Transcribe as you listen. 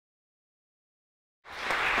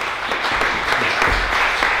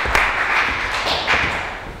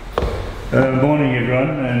Morning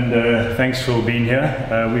everyone, and thanks for being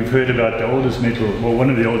here. We've heard about the oldest metal, well, one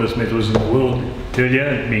of the oldest metals in the world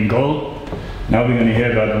earlier, being gold. Now we're going to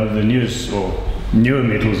hear about one of the newest or newer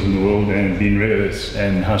metals in the world, and being rare earths,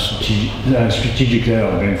 and how strategic they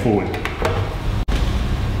are going forward.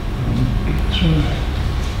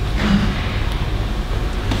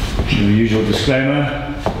 The usual disclaimer.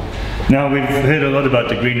 Now, we've heard a lot about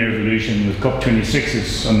the green revolution with COP26.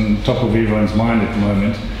 It's on top of everyone's mind at the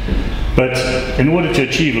moment. But in order to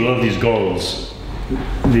achieve a lot of these goals,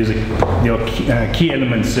 there are key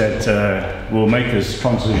elements that will make this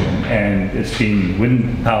transition, and it's been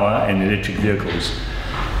wind power and electric vehicles.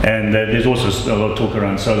 And there's also a lot of talk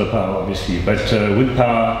around solar power, obviously, but wind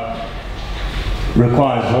power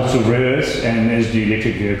requires lots of rare earths, and as do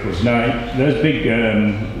electric vehicles. Now, those big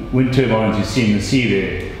wind turbines you see in the sea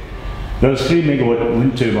there, those 3 megawatt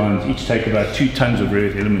wind turbines each take about 2 tons of rare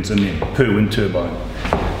earth elements in them per wind turbine.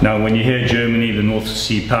 Now, when you hear Germany, the North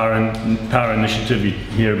Sea Power Initiative, you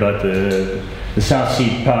hear about the South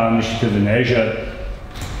Sea Power Initiative in Asia.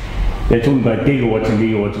 They're talking about gigawatts and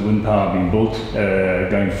gigawatts of wind power being built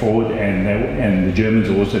going forward, and the Germans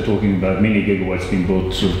are also talking about many gigawatts being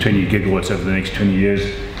built, sort of 20 gigawatts over the next 20 years.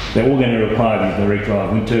 They're all going to require these direct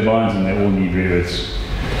drive wind turbines, and they all need rare earths.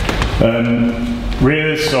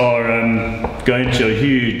 Rare earths are going to a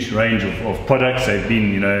huge range of products. They've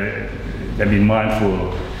been mined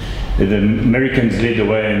for. The Americans led the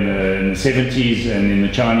way in the 70s, and then the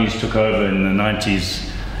Chinese took over in the 90s,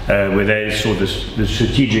 where they saw the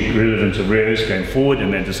strategic relevance of rare earths going forward,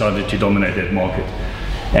 and they decided to dominate that market.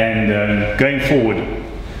 And going forward,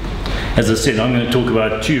 as I said, I'm going to talk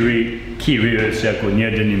about 2 key rare earths here called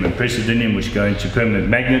neodymium and praseodymium, which go into permanent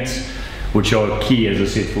magnets, which are key, as I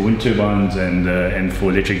said, for wind turbines and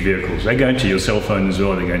for electric vehicles. They go into your cell phone as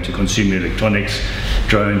well. They go into consumer electronics,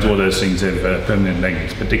 drones, all those things have permanent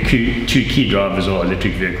magnets. But the 2 key drivers are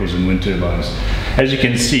electric vehicles and wind turbines. As you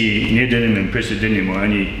can see, neodymium and praseodymium are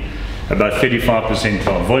only about 35%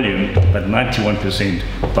 by volume, but 91%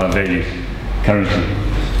 by value currently.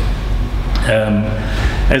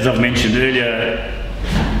 As I've mentioned earlier,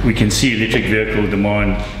 we can see electric vehicle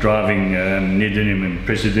demand driving neodymium and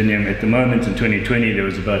praseodymium. At the moment, in 2020, there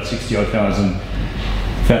was about 60,000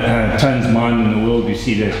 tons mined in the world. We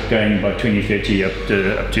see that going by 2030 up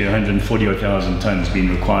to 140,000 tons being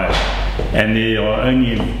required. And there are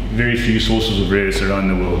only very few sources of rare earths around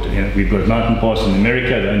the world. We've got Mountain Pass in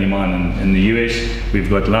America, the only mine in the US. We've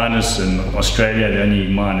got Lynas in Australia, the only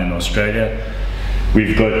mine in Australia.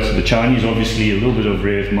 We've got the Chinese, obviously. A little bit of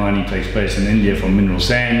rare earth mining takes place in India from mineral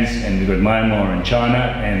sands, and we've got Myanmar in China,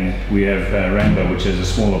 and we have Rainbow, which has a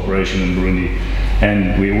small operation in Burundi,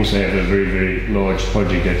 and we also have a very, very large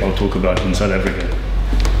project that I'll talk about in South Africa.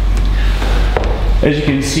 As you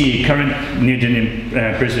can see, current neodymium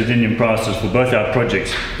praseodymium prices for both our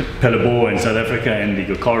projects, Phalaborwa in South Africa and the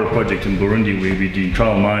Gakara project in Burundi, where we do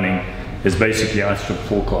trial mining, is basically outstripped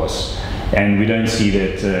forecasts. And we don't see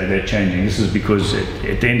that changing. This is because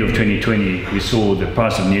at the end of 2020, we saw the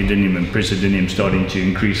price of neodymium and praseodymium starting to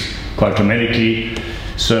increase quite dramatically.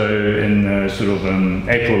 So in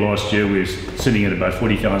April last year, we were sitting at about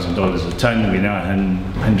 $40,000 a ton. We're now at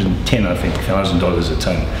 $110,000, I think, a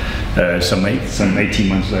ton, some 18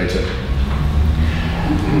 months later.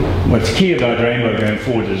 What's key about Rainbow going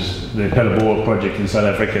forward is the Phalaborwa project in South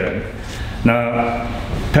Africa. Now,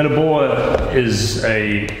 Phalaborwa is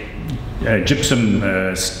gypsum,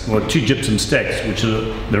 2 gypsum stacks, which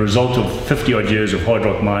are the result of 50 odd years of hard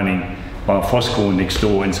rock mining by Phosphor next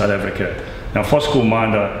door in South Africa. Now, Phosphor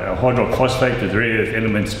mined a hard rock phosphate with rare earth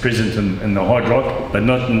elements present in the hard rock, but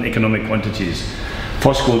not in economic quantities.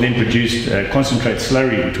 Phosphor then produced concentrate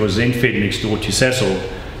slurry, which was then fed next door to Sasol,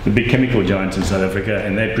 the big chemical giant in South Africa,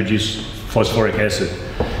 and they produced phosphoric acid.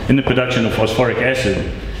 In the production of phosphoric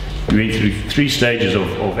acid, we went through 3 stages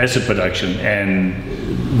of acid production,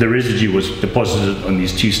 and the residue was deposited on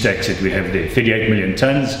these 2 stacks that we have there. 38 million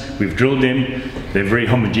tons. We've drilled them. They're very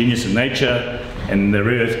homogeneous in nature, and the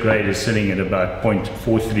rare earth grade is sitting at about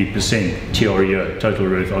 0.43% TREO, total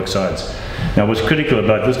rare earth oxides. Now, what's critical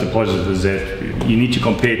about this deposit is that you need to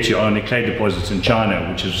compare it to ionic clay deposits in China,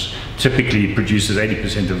 which is typically produces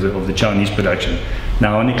 80% of the Chinese production.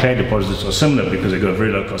 Now, ionic clay deposits are similar because they've got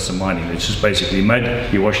very low cost of mining. It's just basically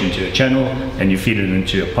mud, you wash into a channel, and you feed it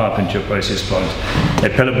into a pipe, into a process plant.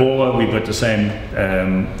 At Phalaborwa, we've got the same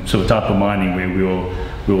sort of type of mining, where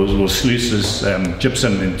we'll sluice this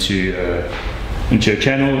gypsum into a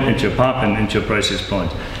channel, into a pipe, and into a process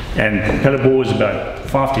plant. And Phalaborwa is about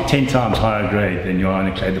 5 to 10 times higher grade than your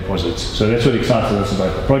iron clay deposits. So that's what excited us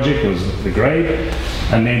about the project, was the grade.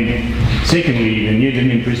 And then secondly, the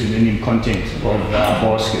neodymium praseodymium content of our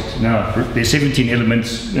basket. Now, there's 17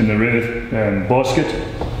 elements in the rare earth basket.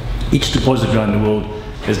 Each deposit around the world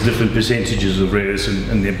has different percentages of rare earths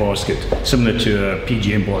in their basket, similar to a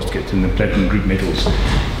PGM basket in the platinum group metals.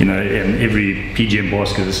 You know, and every PGM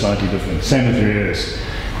basket is slightly different. Same with rare earths.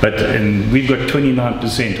 But we've got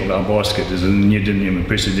 29% of our basket is in neodymium and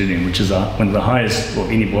praseodymium, which is one of the highest of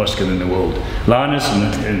any basket in the world. Linus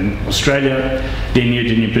in Australia, their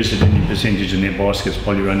neodymium praseodymium percentage in their basket is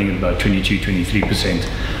probably running at about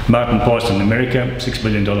 22-23%. Mountain Pass in America, $6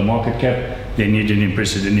 billion market cap, their neodymium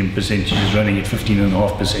praseodymium percentage is running at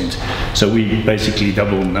 15.5%. So we basically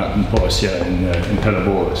doubled Mountain Pass here in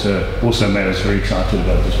Phalaborwa. So also made us very excited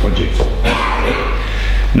about this project.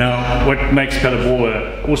 Now, what makes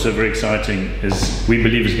Phalaborwa also very exciting is we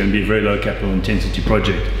believe it's going to be a very low capital intensity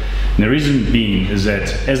project. And the reason being is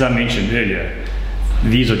that, as I mentioned earlier,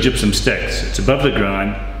 these are gypsum stacks. It's above the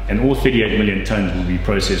ground, and all 38 million tons will be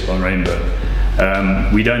processed by Rainbow.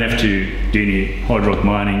 We don't have to do any hard rock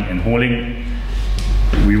mining and hauling.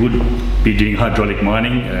 We would be doing hydraulic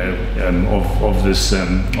mining of this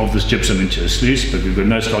gypsum into a sluice, but we've got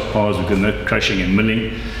no stockpiles, we've got no crushing and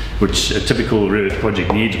milling, which a typical rare earth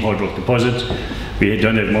project needs, hard rock deposit. We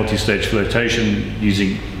don't have multi-stage flotation,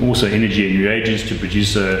 using also energy and reagents to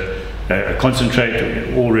produce a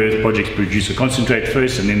concentrate. All rare earth projects produce a concentrate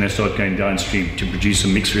first, and then they start going downstream to produce a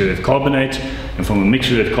mixed rare earth carbonate. And from a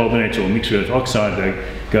mixed rare earth carbonate or a mixed rare earth oxide, they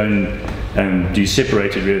go and do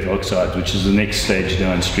separated rare earth oxides, which is the next stage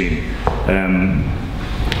downstream.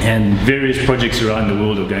 And various projects around the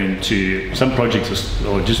world are going to, some projects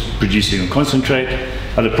are just producing a concentrate,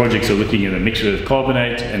 other projects are looking at a mixed rare earth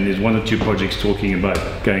carbonate, and there's 1 or 2 projects talking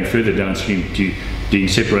about going further downstream to doing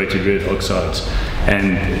separated rare earth oxides.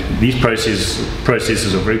 And these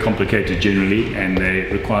processes are very complicated generally, and they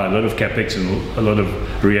require a lot of capex and a lot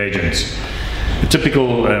of reagents. The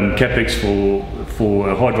typical capex for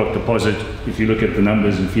a hard rock deposit, if you look at the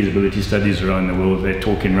numbers and feasibility studies around the world, they're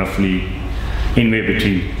talking roughly anywhere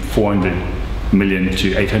between $400 million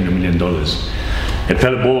to $800 million. At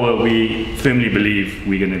Phalaborwa, we firmly believe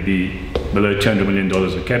we're going to be below $200 million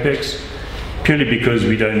of capex, purely because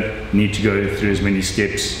we don't need to go through as many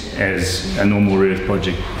steps as a normal rare earth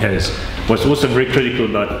project has. What's also very critical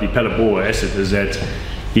about the Phalaborwa asset is that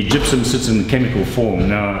the gypsum sits in chemical form.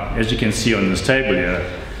 Now, as you can see on this table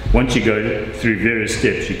here, once you go through various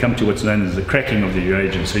steps, you come to what's known as the cracking of the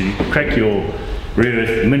reagent. So you crack your rare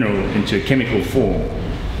earth mineral into a chemical form.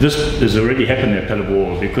 This has already happened at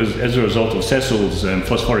Phalaborwa because, as a result of Sasol's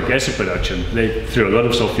phosphoric acid production, they threw a lot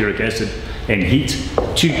of sulfuric acid and heat,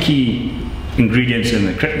 2 key ingredients in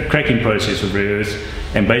the cracking process of rare earths,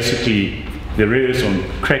 and basically the rare earths on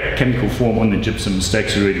cracked chemical form on the gypsum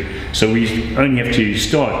stacks already. So we only have to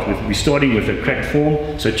start with, we're starting with a cracked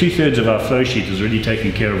form, so 2/3 of our flow sheet is already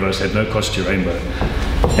taken care of us at no cost to Rainbow.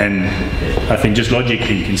 And I think just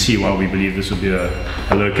logically you can see why we believe this will be a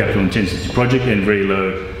low capital intensity project and very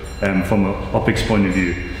low from an OPEX point of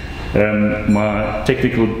view. My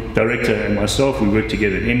technical director and myself, we work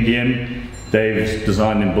together at MDM. Dave's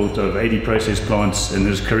designed and built over 80 process plants in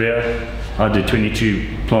his career. I did 22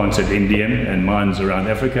 plants at MDM, and mine's around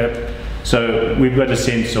Africa. So we've got a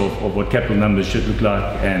sense of what capital numbers should look like,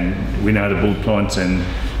 and we know how to build plants, and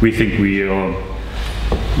we think we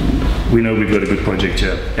know we've got a good project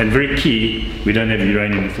here. And very key, we don't have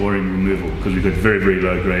uranium and thorium removal, because we've got very, very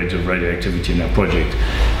low grades of radioactivity in our project.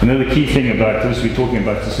 Another key thing about this, we're talking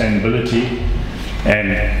about sustainability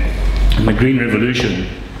and the green revolution.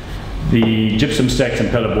 The gypsum stacks in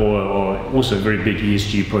Phalaborwa are also a very big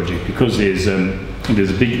ESG project, because there's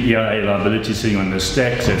a big EIA liability sitting on the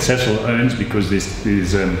stacks that Sasol owns, because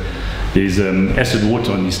there's acid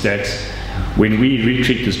water on these stacks. When we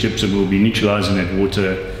retreat this gypsum, we'll be neutralizing that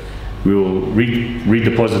water. We'll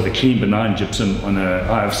redeposit the clean benign gypsum on a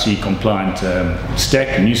IFC compliant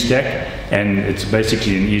stack, a new stack, and it's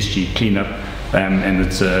basically an ESG cleanup, and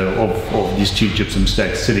it's of these 2 gypsum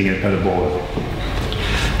stacks sitting at Phalaborwa.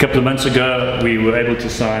 A couple of months ago, we were able to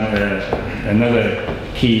sign another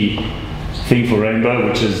key thing for Rainbow,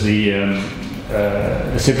 which is the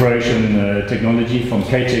separation technology from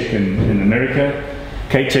KTEC in America.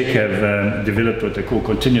 KTEC have developed what they call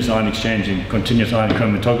continuous ion exchange and continuous ion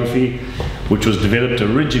chromatography, which was developed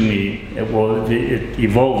originally, well, it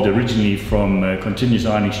evolved originally from continuous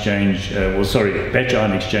ion exchange, batch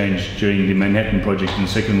ion exchange during the Manhattan Project in the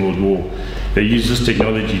Second World War. They used this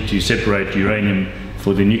technology to separate uranium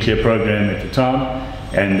for the nuclear program at the time,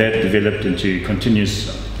 and that developed into continuous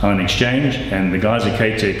Ion Exchange, and the guys at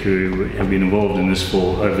KTEC who have been involved in this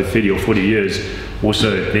for over 30 or 40 years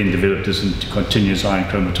also then developed this into continuous ion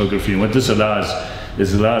chromatography. And what this allows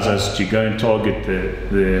us to go and target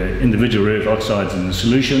the individual rare earth oxides in the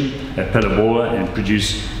solution at Palaboa and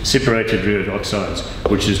produce separated rare earth oxides,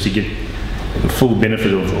 which is to get the full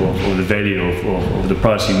benefit of the value of the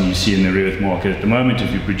pricing you see in the rare earth market. At the moment,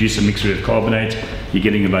 if you produce a mixed rare earth carbonate, you're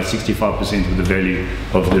getting about 65% of the value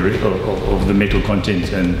of the metal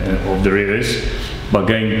content and of the rare earths. By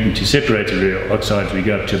going into separated rare earth oxides, we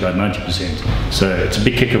go up to about 90%. So it's a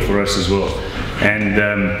big kicker for us as well. And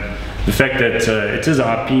the fact that it is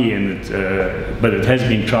IP, but it has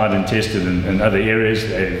been tried and tested in other areas.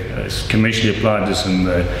 They've commercially applied this in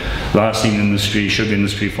the lysine industry, sugar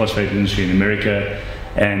industry, phosphate industry in America,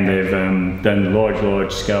 and they've done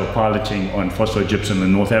large scale piloting on phosphogypsum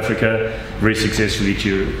in North Africa very successfully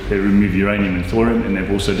to remove uranium and thorium, and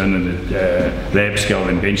they've also done it at lab scale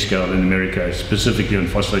and bench scale in America, specifically on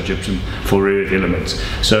phosphogypsum for rare earth elements.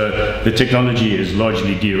 So the technology is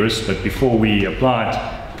largely de-risked, but before we apply it,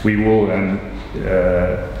 we will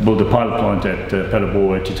build a pilot plant at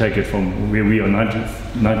Palaboa to take it from where we are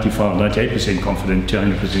 98% confident to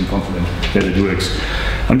 100% confident that it works.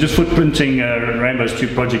 I'm just footprinting Rainbow's 2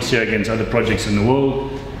 projects here against other projects in the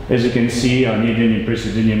world. As you can see, our neodymium,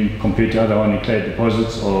 praseodymium compared to other ionic-clad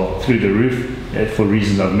deposits are through the roof for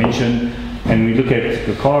reasons I've mentioned. And we look at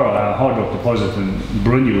Gakara, our hard rock deposit in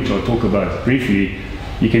Burundi, which I'll talk about briefly.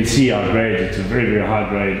 You can see our grade. It's a very high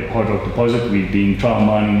grade hard rock deposit. We've been trial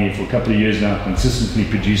mining there for a couple of years now, consistently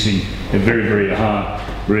producing a very high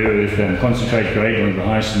rare earth concentrate grade, one of the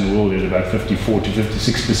highest in the world at about 54 to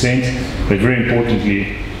 56%. But very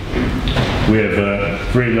importantly, we have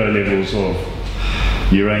very low levels of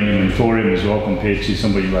uranium and thorium as well, compared to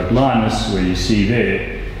somebody like Linus, where you see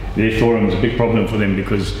there. Their thorium is a big problem for them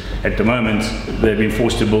because at the moment they've been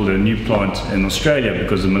forced to build a new plant in Australia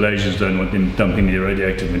because the Malaysians don't want them dumping their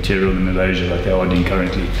radioactive material in Malaysia like they are doing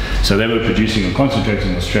currently. So they were producing a concentrate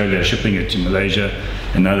in Australia, shipping it to Malaysia,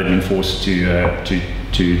 and now they've been forced to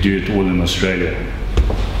do it all in Australia.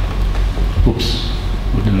 Oops,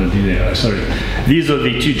 what did I do there? Oh, sorry. These are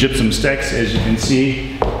the 2 gypsum stacks. As you can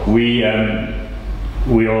see, we are.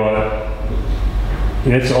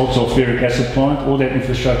 That's also a ferric acid plant. All that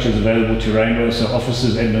infrastructure is available to Rainbow, so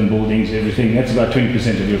offices, admin buildings, everything. That's about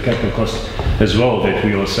 20% of your capital cost as well that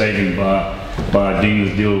we are saving by doing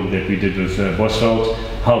this deal that we did with Bosveld.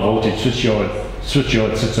 High voltage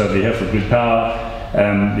switchyard sits over here for grid power.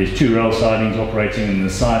 There's 2 rail sidings operating in the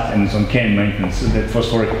site, and it's on canned maintenance. That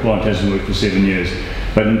phosphoric plant hasn't worked for 7 years.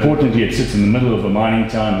 But importantly, it sits in the middle of a mining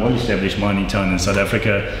town, well-established mining town in South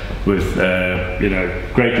Africa, with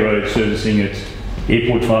great roads servicing it.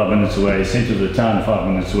 Airport 5 minutes away, centre of the town 5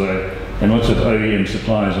 minutes away, and lots of OEM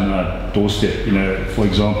suppliers on our doorstep. For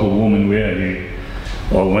example, Warman Weir,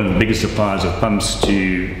 who are one of the biggest suppliers of pumps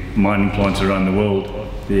to mining plants around the world.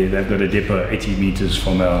 They've got a depot 80 meters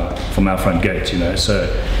from our front gate. So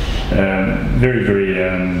very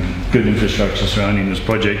good infrastructure surrounding this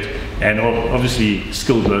project, and obviously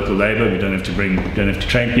skilled local labour. We don't have to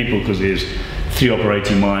train people because there's 3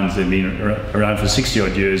 operating mines that have been around for 60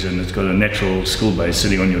 odd years, and it's got a natural skill base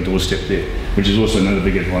sitting on your doorstep there, which is also another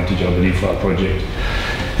big advantage, I believe, for our project.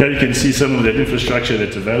 Here you can see some of that infrastructure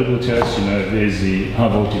that's available to us. There's the high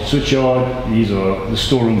voltage switchyard. These are the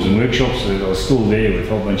storerooms and workshops that are still there with a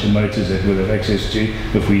whole bunch of motors that we'll have access to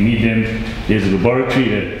if we need them. There's a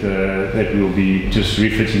laboratory that we'll be just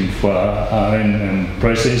refitting for our own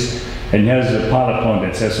process. And here's the pilot plant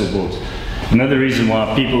that Sasol built. Another reason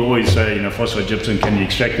why people always say, phosphogypsum, can you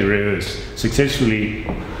extract the rare earths? Successfully,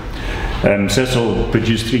 Sasol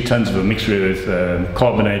produced 3 tons of a mixed rare earth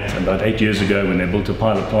carbonate about 8 years ago when they built a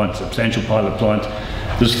pilot plant, substantial pilot plant.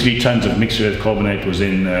 This 3 tons of mixed rare earth carbonate was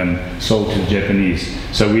then sold to the Japanese.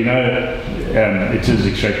 So we know it is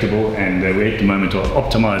extractable, and we're at the moment of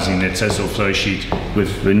optimizing that Sasol flow sheet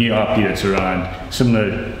with the new IP that's around,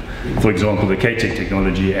 similar, for example, the KTEC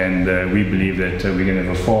technology, and we believe that we're going to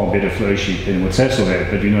have a far better flow sheet than what Sasol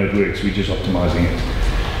had, but we know it works, we're just optimizing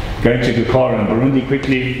it. Going to Gakara and Burundi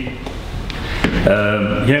quickly.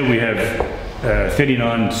 Here we have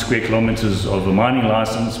 39 square kilometers of a mining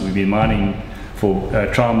license. We've been mining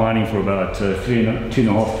trial mining for about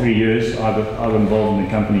 2.5, 3 years. I got involved in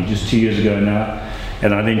the company just 2 years ago now,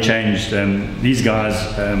 and I then changed. These guys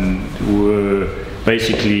were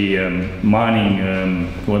basically mining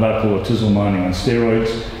what I call tizzle mining on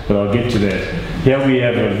steroids, but I'll get to that. Here we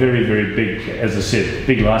have a very big, as I said,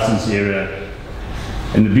 big license area.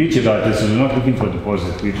 And the beauty about this is we're not looking for a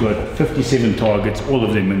deposit. We've got 57 targets, all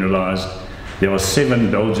of them mineralized. There are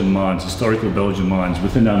 7 Belgian mines, historical Belgian mines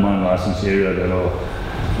within our mine license area that are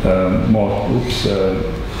marked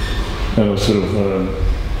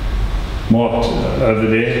over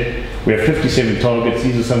there. We have 57 targets.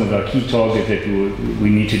 These are some of our key targets that we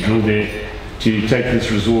need to drill there to take this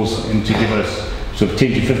resource and to give us sort of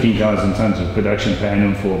 10 to 15,000 tonnes of production per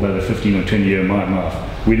annum for about a 15 or 20 year mine life.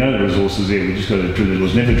 We know the resource is there, we just got to drill it. It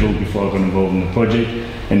was never drilled before I got involved in the project,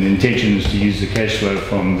 and the intention is to use the cash flow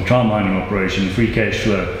from the trial mining operation, free cash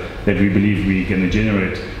flow that we believe we're going to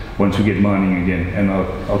generate once we get mining again, and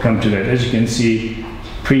I'll come to that. As you can see,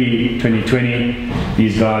 pre-2020,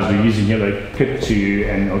 these guys were using yellow pit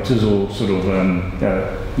and artisanal sort of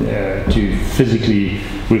to physically,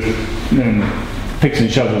 with picks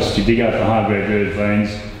and shovels, to dig out the high-grade rare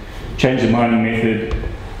veins, change the mining method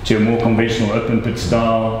to a more conventional open pit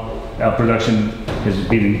style. Our production has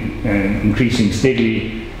been increasing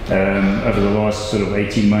steadily over the last sort of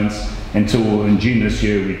 18 months until in June this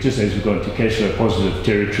year, just as we got into cash flow positive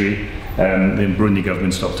territory, the Burundi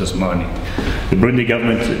government stopped us mining. The Burundi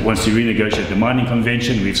government wants to renegotiate the mining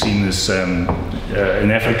convention. We've seen this in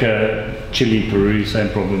Africa, Chile, Peru, same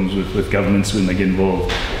problems with governments when they get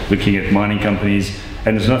involved looking at mining companies.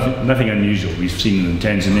 And there's nothing unusual. We've seen it in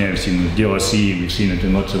Tanzania, we've seen it in the DRC, we've seen it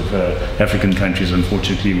in lots of African countries,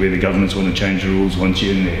 unfortunately, where the governments want to change the rules once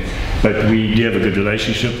you're in there. But we do have a good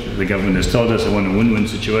relationship. The government has told us they want a win-win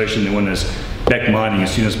situation. They want us back mining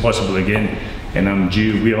as soon as possible again. And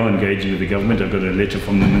we are engaging with the government. I got a letter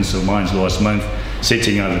from the Minister of Mines last month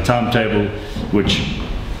setting out a timetable, which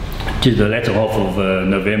to the latter half of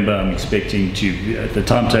November, I'm expecting the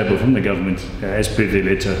timetable from the government, as per their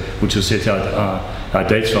letter, which will set out our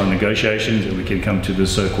dates for our negotiations, and we can come to the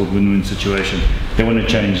so-called win-win situation. They want to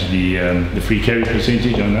change the free carry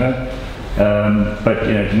percentage, I know, but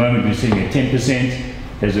at the moment we're sitting at 10%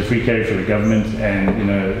 as a free carry for the government, and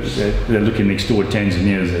they're looking next door at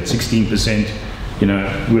Tanzania is at 16%.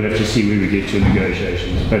 We'll have to see where we get to in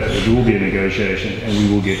negotiations, but it will be a negotiation, and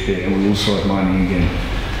we will get there, and we will start mining again.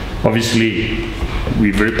 Obviously,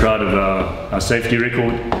 we're very proud of our safety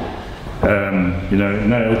record.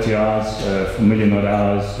 No LTRs, a million odd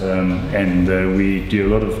hours, and we do a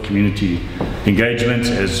lot of community engagement,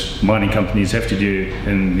 as mining companies have to do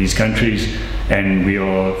in these countries, and we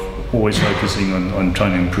are always focusing on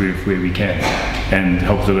trying to improve where we can and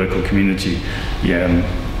help the local community.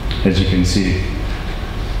 As you can see.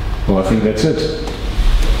 Well, I think that's it.